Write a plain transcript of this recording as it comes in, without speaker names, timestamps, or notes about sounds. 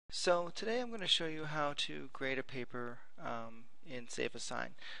So today I'm going to show you how to grade a paper in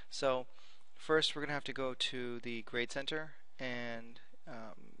SafeAssign. So first we're going to have to go to the grade center and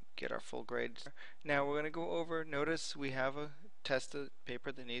get our full grades. Now we're going to go over, notice we have a test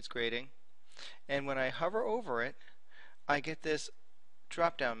paper that needs grading, and when I hover over it I get this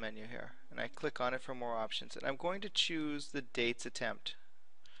drop down menu here and I click on it for more options, and I'm going to choose the dates attempt.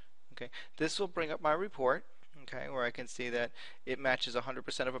 Okay, this will bring up my report, okay, where I can see that it matches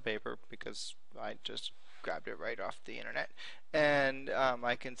 100% of a paper because I just grabbed it right off the internet, and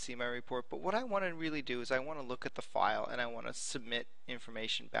I can see my report. But what I want to really do is I want to look at the file and I want to submit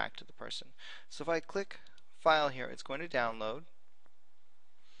information back to the person. So if I click file here, it's going to download.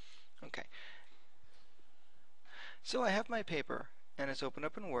 Okay, so I have my paper and it's opened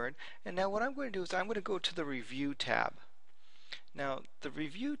up in Word, and now what I'm going to do is I'm going to go to the review tab. Now the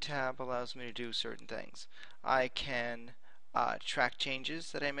review tab allows me to do certain things. I can track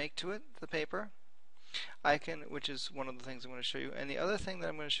changes that I make to it, the paper. I can, which is one of the things I'm going to show you, and the other thing that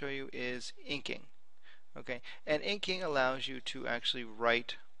I'm going to show you is inking. Okay, and inking allows you to actually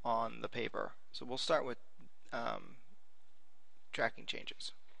write on the paper. So we'll start with tracking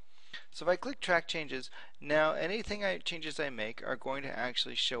changes. So if I click track changes, now anything changes I make are going to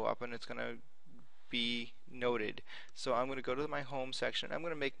actually show up, and it's going to be noted. So I'm going to go to my home section. I'm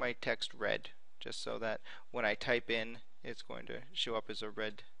going to make my text red just so that when I type in it's going to show up as a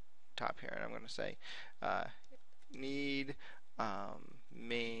red top here, and I'm going to say need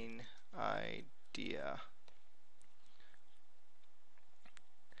main idea.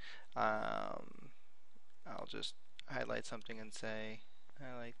 I'll just highlight something and say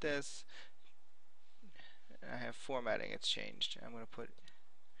highlight this. I have formatting, it's changed. I'm going to put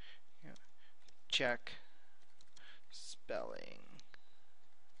check spelling.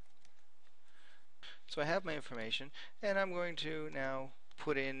 So I have my information, and I'm going to now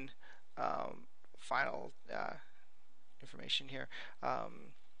put in final information here,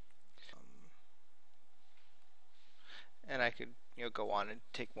 and I could go on and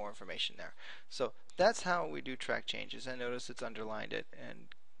take more information there. So that's how we do track changes. And notice it's underlined it and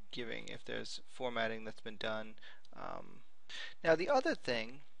giving if there's formatting that's been done. Now the other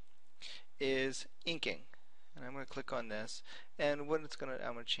thing is inking, and I'm going to click on this, and what it's going to,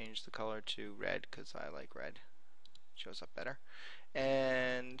 I'm going to change the color to red because I like red. It shows up better,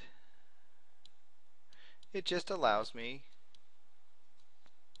 and it just allows me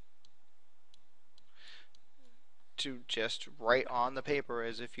to just write on the paper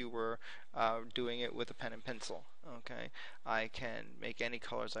as if you were doing it with a pen and pencil. Okay, I can make any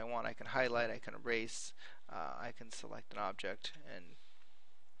colors I want. I can highlight, I can erase, I can select an object, and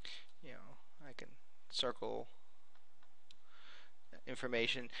I can circle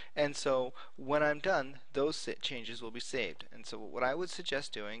information, and so when I'm done, those changes will be saved. And so what I would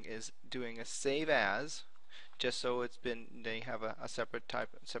suggest doing is doing a save as, just so it's been, they have a separate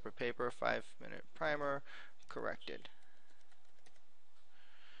paper, 5-minute primer, corrected.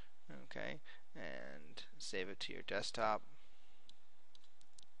 Okay, and save it to your desktop,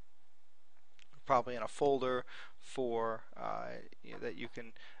 probably in a folder for that you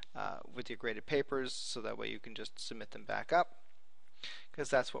can with your graded papers, so that way you can just submit them back up, because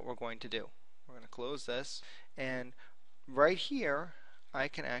that's what we're going to do. We're going to close this, and right here I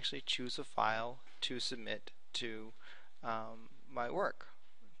can actually choose a file to submit to my work,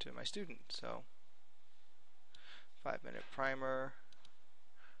 to my student. So 5-minute primer,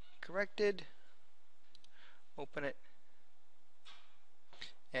 corrected, open it,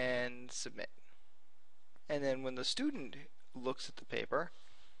 and submit. And then when the student looks at the paper,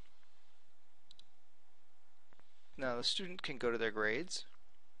 now the student can go to their grades,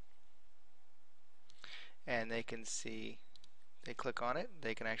 and they can see, they click on it,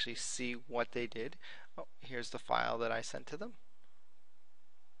 they can actually see what they did. Oh, here's the file that I sent to them.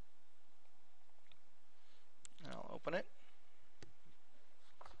 I'll open it,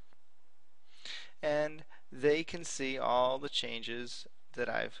 and they can see all the changes that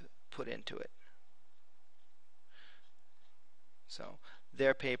I've put into it. So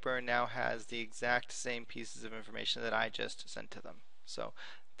their paper now has the exact same pieces of information that I just sent to them. So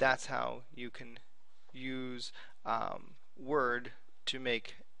that's how you can use Word to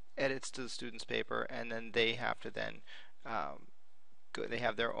make edits to the student's paper, and then they have to then they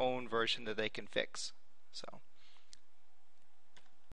have their own version that they can fix. So